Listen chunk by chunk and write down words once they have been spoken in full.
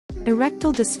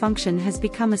Erectile dysfunction has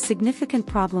become a significant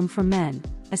problem for men,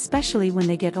 especially when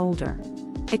they get older.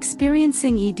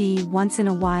 Experiencing ED once in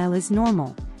a while is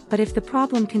normal, but if the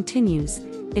problem continues,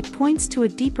 it points to a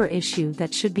deeper issue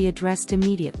that should be addressed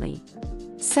immediately.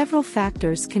 Several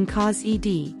factors can cause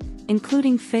ED,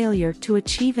 including failure to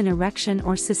achieve an erection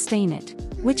or sustain it,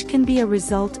 which can be a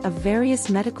result of various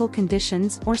medical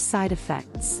conditions or side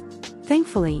effects.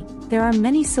 Thankfully, there are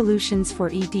many solutions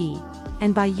for ED,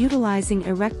 and by utilizing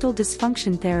erectile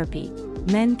dysfunction therapy,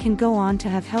 men can go on to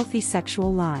have healthy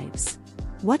sexual lives.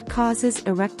 What causes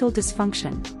erectile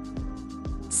dysfunction?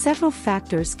 Several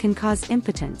factors can cause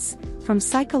impotence, from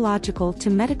psychological to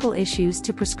medical issues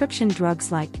to prescription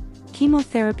drugs like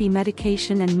chemotherapy,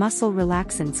 medication, and muscle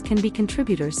relaxants can be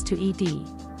contributors to ED.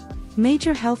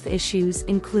 Major health issues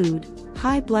include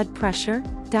high blood pressure,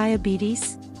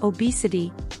 diabetes,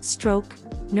 obesity, stroke,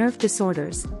 nerve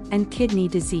disorders, and kidney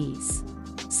disease.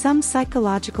 Some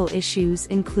psychological issues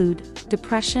include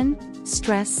depression,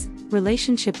 stress,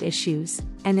 relationship issues,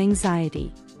 and anxiety.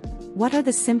 What are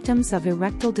the symptoms of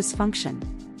erectile dysfunction?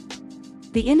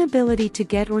 The inability to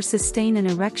get or sustain an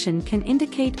erection can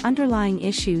indicate underlying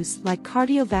issues like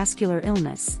cardiovascular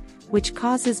illness, which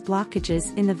causes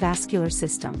blockages in the vascular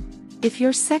system. If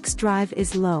your sex drive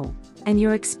is low, and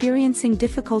you're experiencing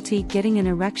difficulty getting an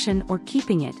erection or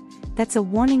keeping it, that's a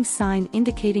warning sign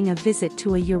indicating a visit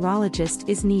to a urologist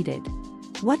is needed.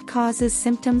 What causes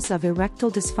symptoms of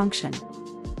erectile dysfunction?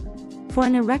 For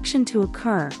an erection to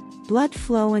occur, blood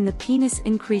flow in the penis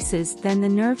increases, then the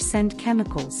nerves send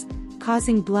chemicals,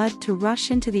 causing blood to rush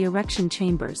into the erection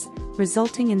chambers,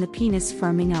 resulting in the penis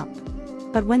firming up.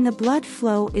 But when the blood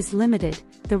flow is limited,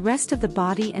 the rest of the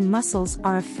body and muscles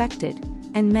are affected,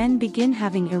 and men begin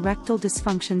having erectile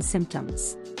dysfunction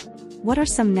symptoms. What are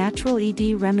some natural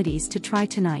ED remedies to try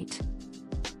tonight?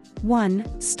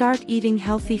 1. Start eating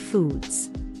healthy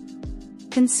foods.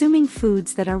 Consuming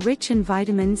foods that are rich in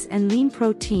vitamins and lean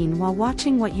protein while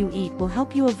watching what you eat will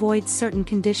help you avoid certain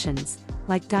conditions,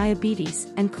 like diabetes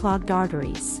and clogged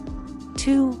arteries.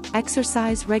 2.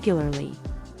 Exercise regularly.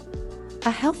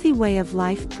 A healthy way of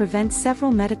life prevents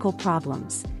several medical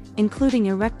problems, including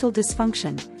erectile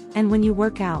dysfunction, and when you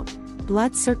work out,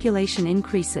 blood circulation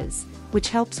increases, which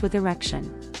helps with erection.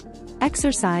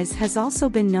 Exercise has also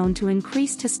been known to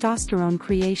increase testosterone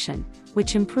creation,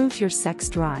 which improves your sex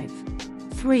drive.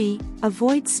 3.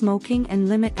 Avoid smoking and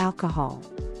limit alcohol.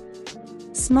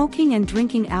 Smoking and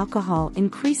drinking alcohol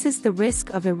increases the risk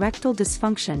of erectile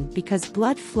dysfunction because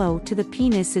blood flow to the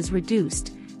penis is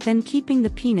reduced, then keeping the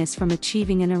penis from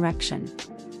achieving an erection.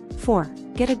 4.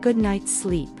 Get a good night's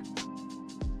sleep.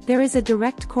 There is a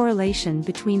direct correlation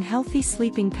between healthy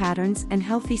sleeping patterns and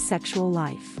healthy sexual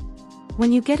life.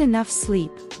 When you get enough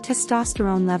sleep,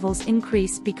 testosterone levels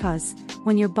increase because,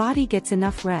 when your body gets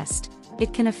enough rest,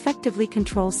 it can effectively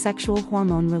control sexual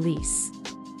hormone release.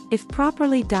 If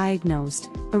properly diagnosed,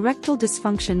 erectile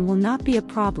dysfunction will not be a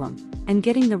problem, and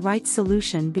getting the right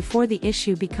solution before the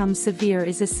issue becomes severe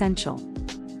is essential.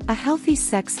 A healthy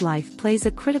sex life plays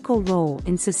a critical role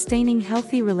in sustaining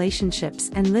healthy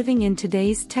relationships and living in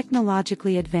today's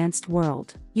technologically advanced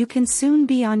world. You can soon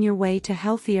be on your way to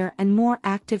healthier and more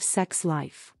active sex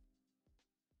life.